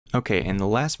Okay, in the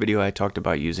last video I talked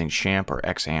about using XAMPP or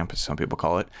XAMPP as some people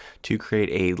call it to create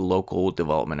a local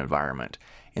development environment.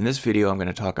 In this video I'm going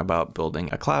to talk about building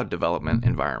a cloud development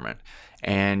environment.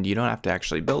 And you don't have to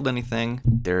actually build anything.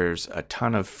 There's a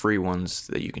ton of free ones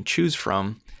that you can choose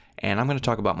from. And I'm going to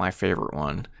talk about my favorite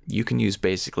one. You can use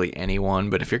basically any one,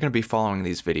 but if you're going to be following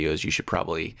these videos, you should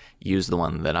probably use the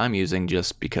one that I'm using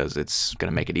just because it's going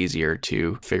to make it easier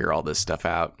to figure all this stuff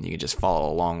out. You can just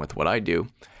follow along with what I do.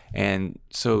 And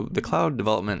so the cloud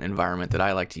development environment that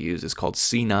I like to use is called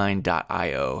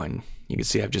c9.io. And you can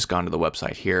see I've just gone to the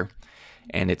website here.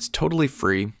 And it's totally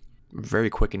free, very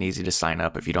quick and easy to sign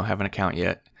up. If you don't have an account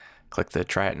yet, click the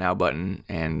Try It Now button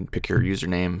and pick your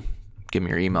username, give them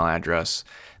your email address.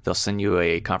 They'll send you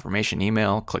a confirmation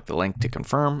email, click the link to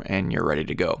confirm, and you're ready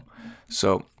to go.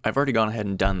 So I've already gone ahead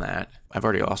and done that. I've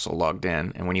already also logged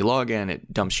in, and when you log in,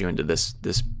 it dumps you into this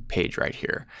page right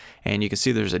here. And you can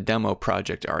see there's a demo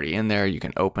project already in there. You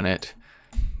can open it.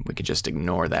 We could just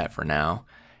ignore that for now.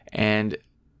 And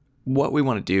what we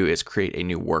want to do is create a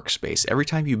new workspace. Every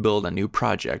time you build a new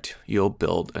project, you'll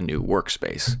build a new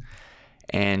workspace.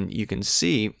 And you can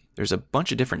see there's a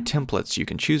bunch of different templates you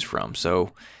can choose from.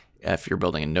 So if you're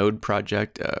building a Node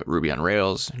project, Ruby on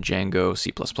Rails, Django,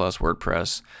 C++,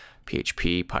 WordPress,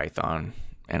 PHP, Python,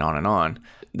 and on,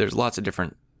 there's lots of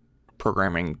different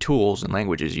programming tools and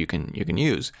languages you can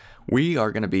use. We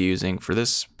are going to be using for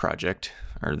this project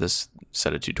or this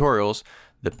set of tutorials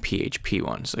the PHP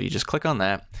one. So you just click on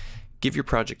that, give your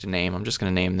project a name. I'm just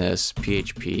going to name this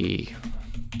PHP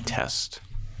test.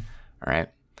 All right.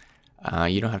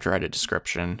 You don't have to write a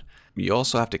description. You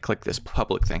also have to click this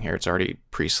public thing here. It's already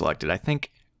pre-selected. I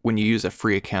think when you use a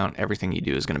free account, everything you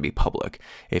do is going to be public.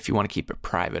 If you want to keep it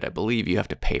private, I believe you have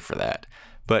to pay for that.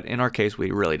 But in our case,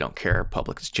 we really don't care.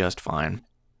 Public is just fine.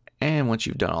 And once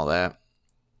you've done all that,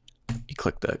 you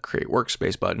click the Create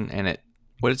Workspace button, and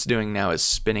what it's doing now is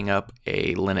spinning up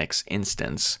a Linux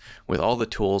instance with all the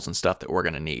tools and stuff that we're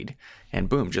going to need. And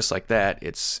boom, just like that,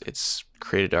 it's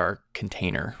created our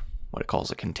container, what it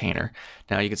calls a container.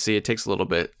 Now you can see it takes a little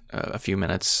bit, a few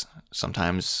minutes,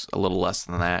 sometimes a little less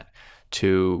than that,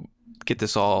 to get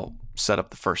this all set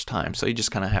up the first time. So you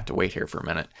just kind of have to wait here for a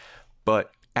minute.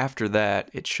 But after that,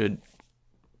 it should,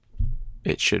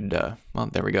 well,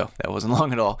 there we go. That wasn't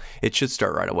long at all. It should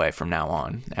start right away from now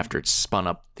on after it's spun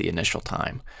up the initial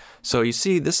time. So you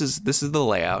see, this is the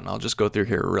layout, and I'll just go through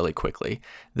here really quickly.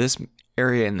 This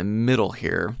area in the middle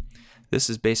here, this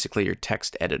is basically your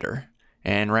text editor.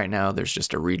 And right now there's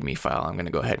just a README file. I'm going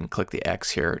to go ahead and click the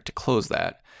X here to close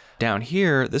that. Down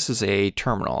here, this is a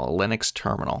terminal, a Linux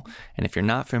terminal. And if you're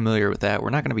not familiar with that, we're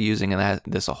not going to be using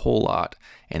this a whole lot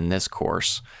in this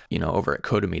course. You know, over at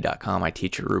Codemy.com, I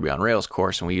teach a Ruby on Rails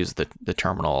course, and we use the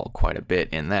terminal quite a bit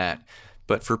in that.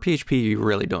 But for PHP, you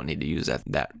really don't need to use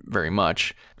that very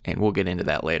much, and we'll get into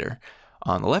that later.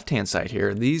 On the left-hand side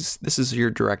here, this is your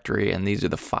directory, and these are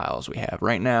the files we have.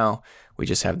 Right now, we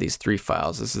just have these 3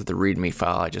 files. This is the README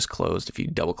file I just closed. If you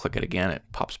double-click it again, it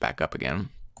pops back up again.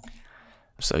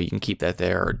 So you can keep that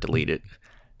there or delete it.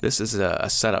 This is a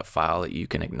setup file that you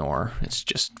can ignore. It's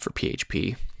just for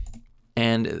PHP.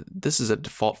 And this is a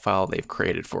default file they've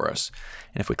created for us.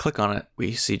 And if we click on it,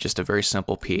 we see just a very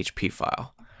simple PHP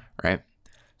file, right?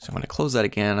 So I'm going to close that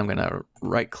again. I'm going to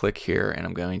right click here and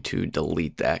I'm going to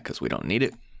delete that because we don't need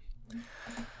it.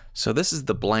 So this is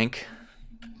the blank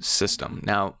system.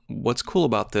 Now, what's cool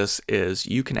about this is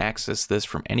you can access this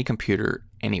from any computer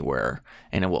anywhere,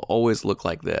 and it will always look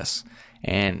like this.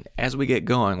 And as we get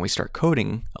going, we start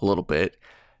coding a little bit.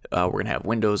 We're going to have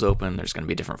windows open. There's going to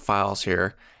be different files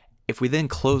here. If we then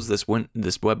close this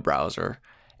web browser,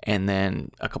 and then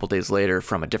a couple days later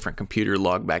from a different computer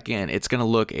log back in, it's going to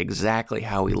look exactly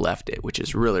how we left it, which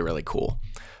is really, really cool.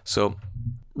 So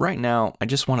right now, I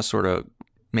just want to sort of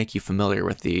make you familiar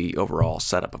with the overall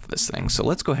setup of this thing. So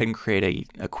let's go ahead and create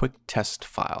a quick test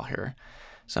file here.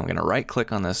 So I'm going to right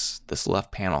click on this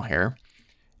left panel here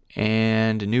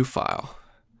and a new file.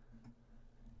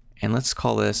 And let's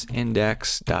call this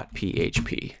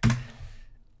index.php.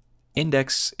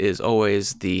 Index is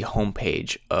always the home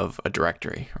page of a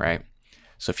directory, right?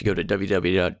 So if you go to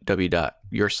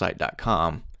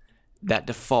www.yoursite.com, that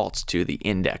defaults to the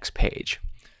index page.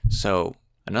 So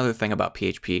another thing about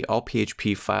PHP, all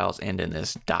PHP files end in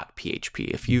this .php.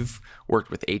 If you've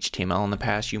worked with HTML in the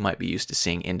past, you might be used to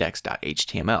seeing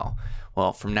index.html.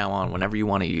 Well, from now on, whenever you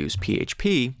want to use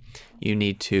PHP, you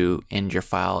need to end your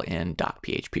file in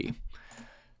 .php.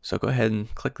 So go ahead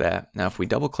and click that. Now, if we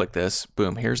double click this,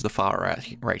 boom, here's the file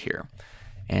right here.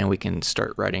 And we can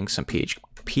start writing some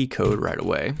PHP code right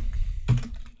away.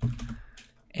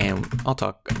 And I'll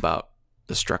talk about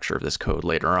the structure of this code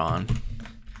later on.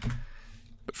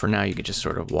 But for now, you can just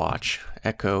sort of watch.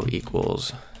 Echo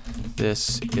equals,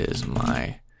 this is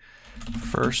my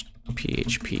first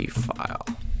PHP file.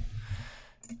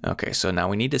 Okay, so now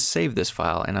we need to save this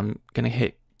file, and I'm going to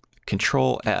hit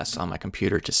Control S on my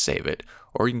computer to save it.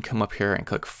 Or you can come up here and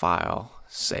click File,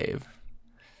 Save.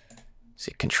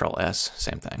 See, Control S,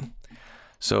 same thing.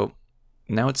 So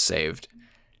now it's saved.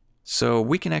 So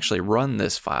we can actually run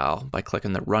this file by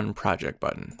clicking the Run Project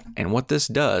button. And what this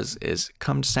does is it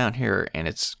comes down here and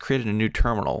it's created a new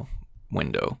terminal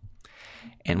window.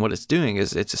 And what it's doing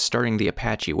is it's starting the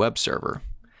Apache web server.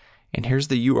 And here's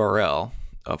the URL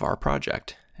of our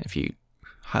project. If you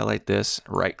highlight this,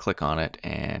 right click on it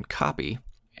and copy,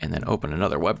 and then open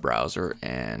another web browser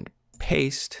and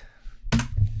paste,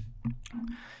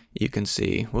 you can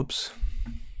see, whoops,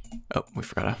 oh, we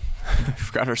forgot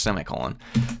our semicolon.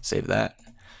 Save that,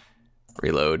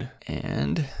 reload,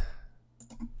 and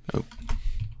oh,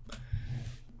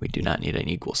 we do not need an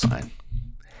equal sign.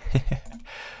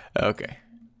 Okay,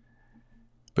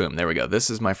 boom, there we go. This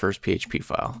is my first PHP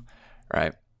file,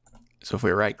 right? So if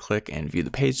we right click and view the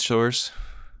page source,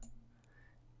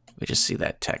 we just see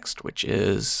that text, which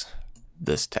is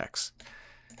this text.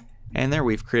 And there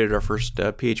we've created our first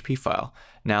PHP file.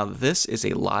 Now this is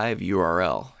a live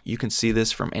URL. You can see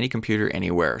this from any computer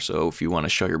anywhere. So if you want to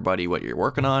show your buddy what you're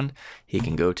working on, he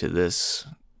can go to this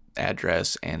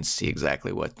address and see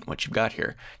exactly what you've got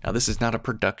here. Now this is not a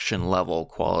production level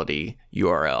quality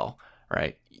URL,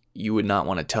 right? You would not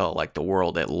want to tell like the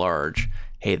world at large,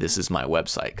 hey, this is my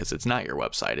website, because it's not your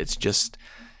website. It's just,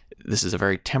 this is a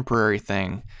very temporary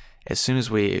thing. As soon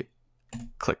as we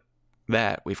click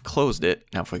that, we've closed it.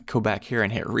 Now if we go back here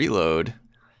and hit reload,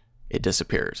 it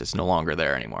disappears. It's no longer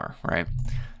there anymore, right?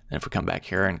 And if we come back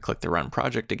here and click the Run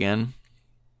Project again,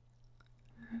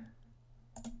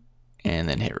 and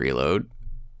then hit reload,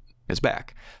 it's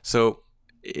back. So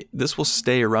this will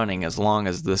stay running as long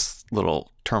as this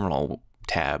little terminal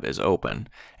tab is open,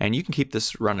 and you can keep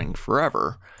this running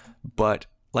forever. But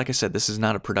like I said, this is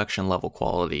not a production level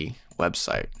quality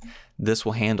website. This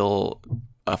will handle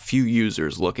a few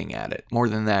users looking at it. More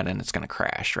than that, and it's going to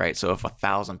crash, right? So if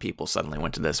 1,000 people suddenly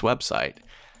went to this website,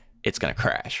 it's going to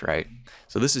crash, right?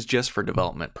 So this is just for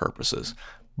development purposes.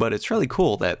 But it's really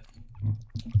cool that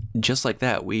just like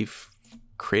that, we've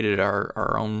created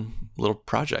our own little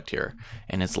project here,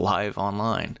 and it's live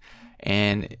online.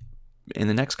 And in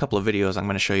the next couple of videos, I'm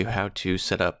going to show you how to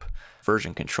set up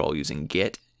version control using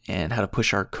Git, and how to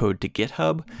push our code to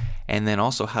GitHub, and then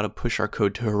also how to push our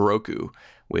code to Heroku,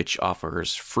 which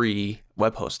offers free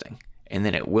web hosting, and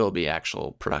then it will be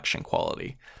actual production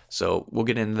quality. So we'll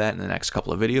get into that in the next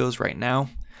couple of videos. Right now,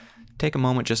 take a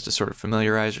moment just to sort of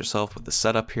familiarize yourself with the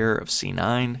setup here of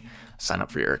C9, sign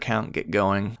up for your account, get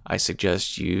going. I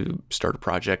suggest you start a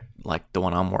project like the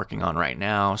one I'm working on right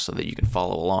now so that you can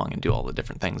follow along and do all the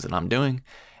different things that I'm doing.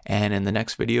 And in the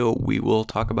next video, we will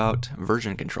talk about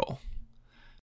version control.